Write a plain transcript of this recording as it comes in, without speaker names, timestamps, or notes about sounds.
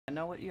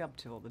know what you're up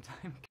to all the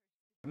time.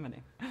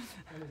 Germany.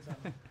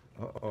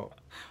 Uh-oh.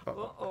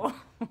 Uh-oh.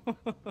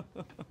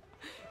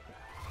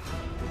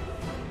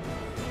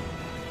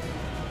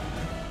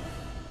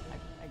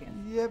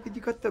 Again. Yeah, but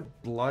you got the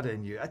blood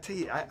in you. I tell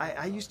you,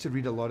 I used to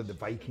read a lot of the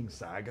Viking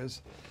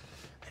sagas,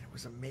 and it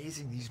was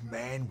amazing. These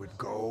men would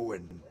go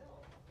and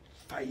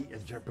fight,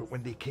 but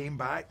when they came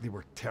back, they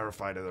were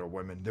terrified of their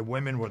women. The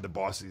women were the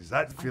bosses.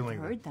 That feeling.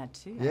 I've heard that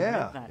too.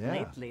 Yeah, I've heard that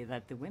lately,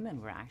 that the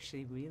women were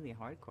actually really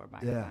hardcore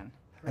back then.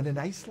 And in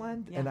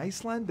Iceland,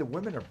 the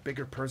women are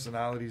bigger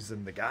personalities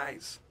than the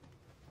guys.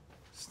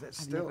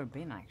 I've never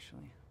been,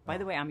 actually. By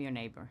the way, I'm your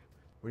neighbor.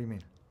 What do you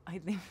mean? I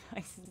think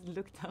I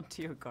looked out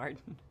to your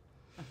garden.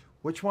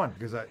 Which one?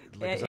 Because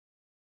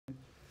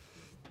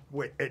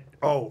wait,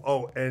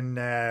 and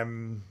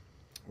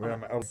where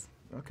am I? Oh,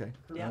 okay.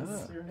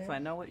 Yes, so I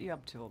know what you're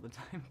up to all the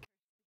time.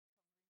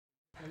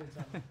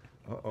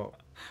 Uh-oh.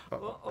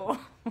 Uh-oh.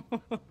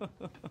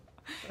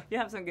 You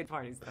have some good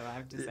parties, though, I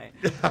have to say.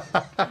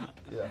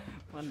 Yeah.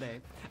 One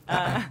day.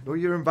 Well,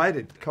 you're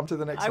invited. Come to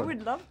the next one. I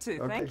would love to.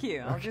 Okay. Thank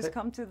you. I'll just Okay.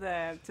 come to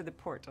the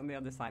port on the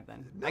other side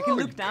then. No, I can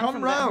look down come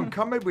from round. there.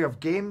 Come in. We have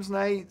games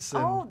nights.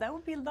 And Oh, that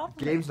would be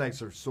lovely. games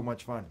nights are so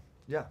much fun.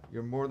 Yeah,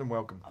 you're more than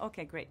welcome.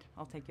 Okay, great.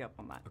 I'll take you up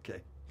on that.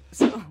 Okay.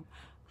 So,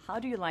 how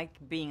do you like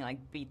being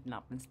beaten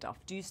up and stuff?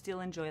 Do you still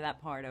enjoy that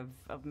part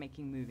of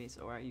making movies,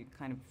 or are you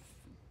kind of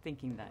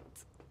thinking that?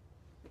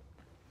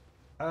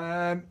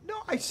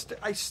 No, I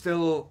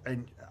still,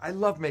 and I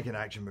love making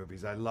action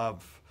movies. I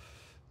love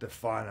the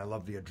fun. I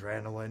love the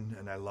adrenaline,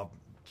 and I love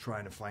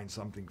trying to find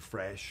something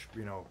fresh,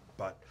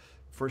 But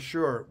for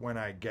sure, when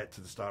I get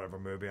to the start of a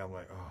movie, I'm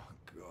like, oh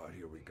God,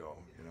 here we go.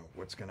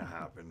 What's going to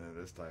happen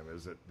this time?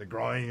 Is it the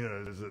groin,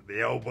 or is it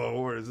the elbow,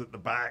 or is it the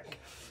back?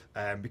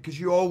 Because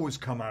you always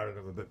come out of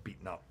them a bit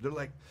beaten up. They're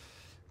like,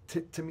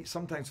 to me,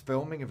 sometimes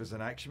filming, if it's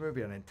an action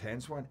movie, an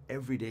intense one,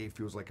 every day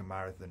feels like a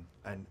marathon.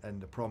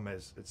 And the problem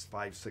is, it's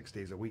 5-6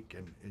 days a week,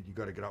 and you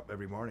got to get up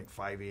every morning,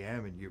 5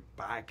 a.m., and you're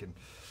back. And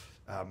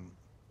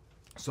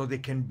so they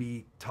can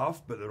be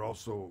tough, but they're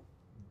also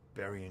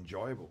very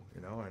enjoyable,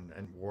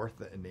 and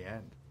worth it in the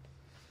end.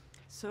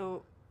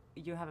 So,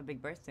 you have a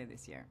big birthday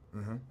this year.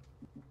 Mm-hmm.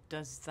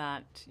 Does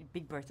that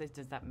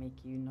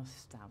make you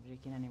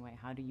nostalgic in any way?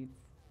 How do you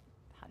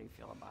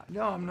feel about it?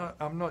 No,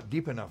 I'm not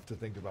deep enough to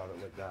think about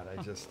it like that.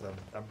 I just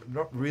I'm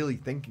not really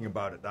thinking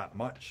about it that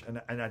much,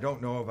 and I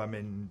don't know if I'm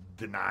in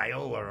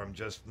denial or I'm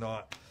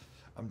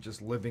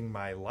just living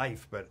my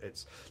life. But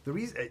it's the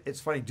reason.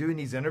 It's funny doing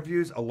these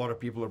interviews. A lot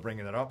of people are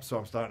bringing it up, so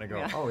I'm starting to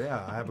go, oh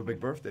yeah, I have a big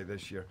birthday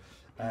this year.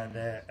 And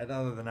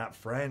other than that,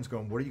 friends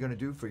going, what are you going to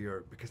do for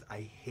because I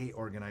hate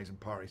organizing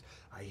parties.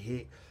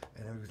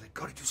 And I was like,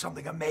 got to do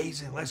something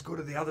amazing. Let's go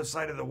to the other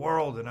side of the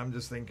world. And I'm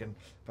just thinking,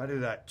 if I do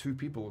that, 2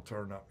 people will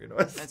turn up,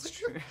 That's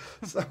true.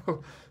 So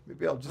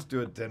maybe I'll just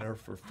do a dinner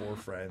for 4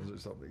 friends or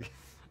something.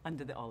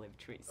 Under the olive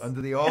trees. Under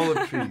the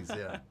olive trees,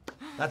 yeah.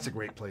 That's a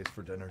great place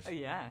for dinners.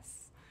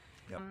 Yes.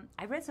 Yep.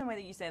 I read somewhere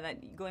that you say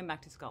that going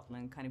back to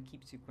Scotland kind of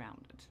keeps you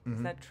grounded. Mm-hmm.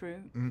 Is that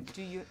true? Mm-hmm.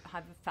 Do you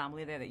have a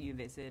family there that you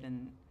visit?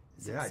 And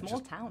it's yeah, a small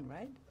town,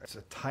 right? It's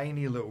a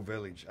tiny little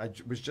village. I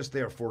was just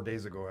there 4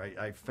 days ago.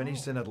 I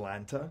finished in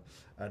Atlanta,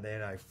 and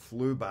then I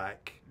flew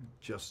back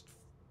just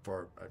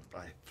for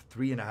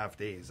 3.5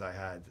 days I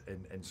had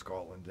in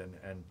Scotland.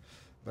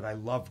 But I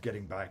love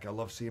getting back. I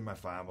love seeing my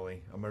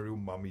family. I'm a real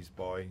mummy's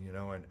boy,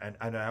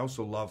 and I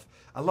also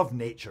love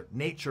nature.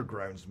 Nature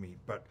grounds me,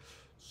 but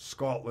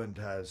Scotland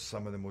has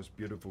some of the most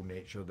beautiful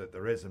nature that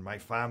there is, and my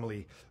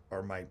family,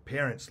 or my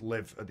parents,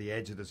 live at the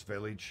edge of this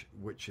village,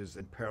 which is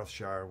in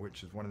Perthshire,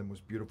 which is one of the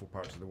most beautiful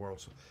parts of the world.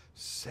 So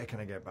second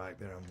I get back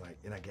there, I'm like,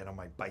 I get on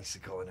my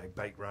bicycle and I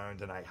bike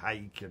round and I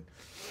hike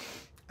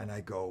and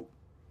I go,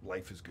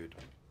 life is good.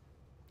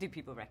 Do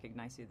people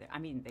recognize you there? I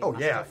mean, they oh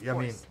must, yeah, of I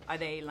course. mean, are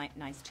they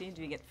nice to you?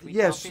 Do you get free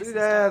yes, coffees?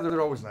 Yeah,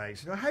 they're always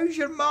nice. How's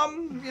your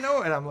mum? And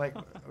I'm like,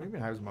 what do you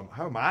mean, how's mum?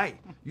 How am I?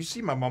 You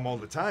see my mum all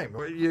the time.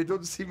 You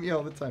don't see me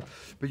all the time.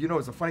 But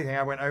it's a funny thing.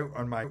 I went out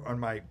on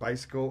my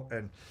bicycle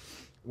and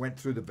went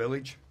through the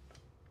village,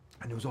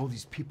 and there was all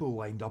these people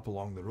lined up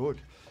along the road.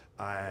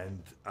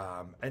 And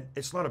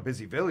it's not a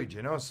busy village,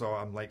 so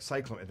I'm like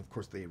cycling, and of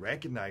course they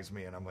recognize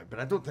me, and I'm like, but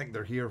I don't think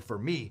they're here for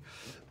me.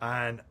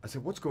 And I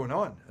said, what's going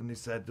on? And they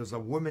said, there's a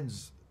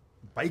women's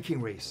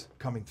biking race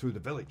coming through the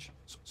village.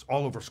 So it's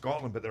all over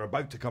Scotland, but they're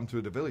about to come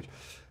through the village.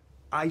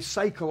 I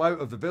cycle out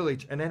of the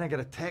village, and then I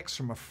get a text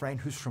from a friend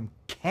who's from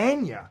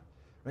Kenya.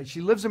 Right? She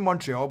lives in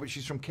Montreal, but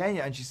she's from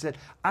Kenya, and she said,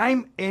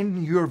 I'm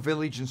in your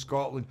village in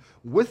Scotland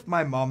with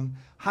my mum,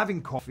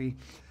 having coffee.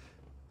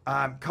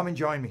 Come and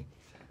join me.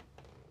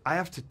 I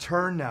have to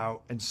turn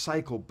now and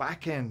cycle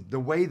back in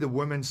the way the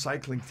women's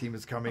cycling team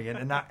is coming in,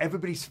 and now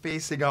everybody's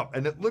facing up,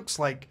 and it looks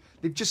like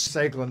they're just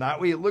cycling that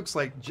way. It looks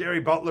like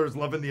Gerard Butler is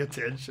loving the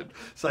attention,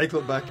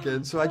 cycling back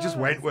in. So I just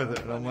went with it,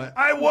 and I'm like,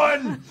 I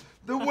won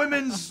the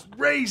women's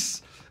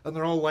race, and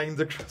they're all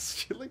lined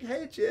across. You're like,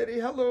 hey Jerry,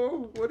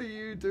 hello, what are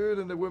you doing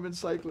in the women's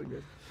cycling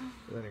race?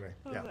 But anyway,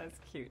 yeah. That's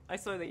cute. I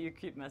saw that your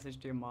cute message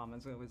to your mom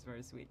as well was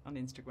very sweet on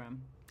Instagram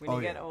when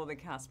you get all the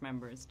cast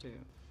members to.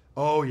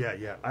 Oh yeah,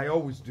 yeah. I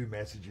always do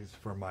messages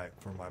for my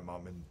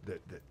mum in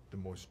the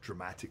most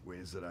dramatic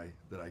ways that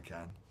I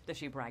can. Does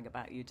she brag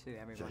about you to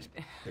everybody? Just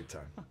big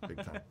time,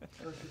 big time.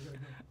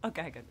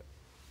 Okay, good.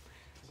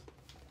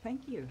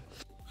 Thank you.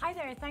 Hi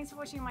there, thanks for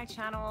watching my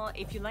channel.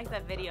 If you like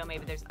that video,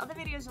 maybe there's other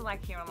videos you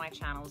like here on my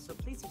channel, so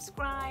please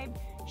subscribe,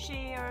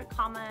 share,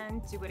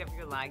 comment, do whatever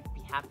you like.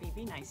 Be happy,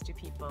 be nice to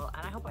people,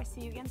 and I hope I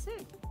see you again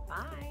soon.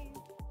 Bye.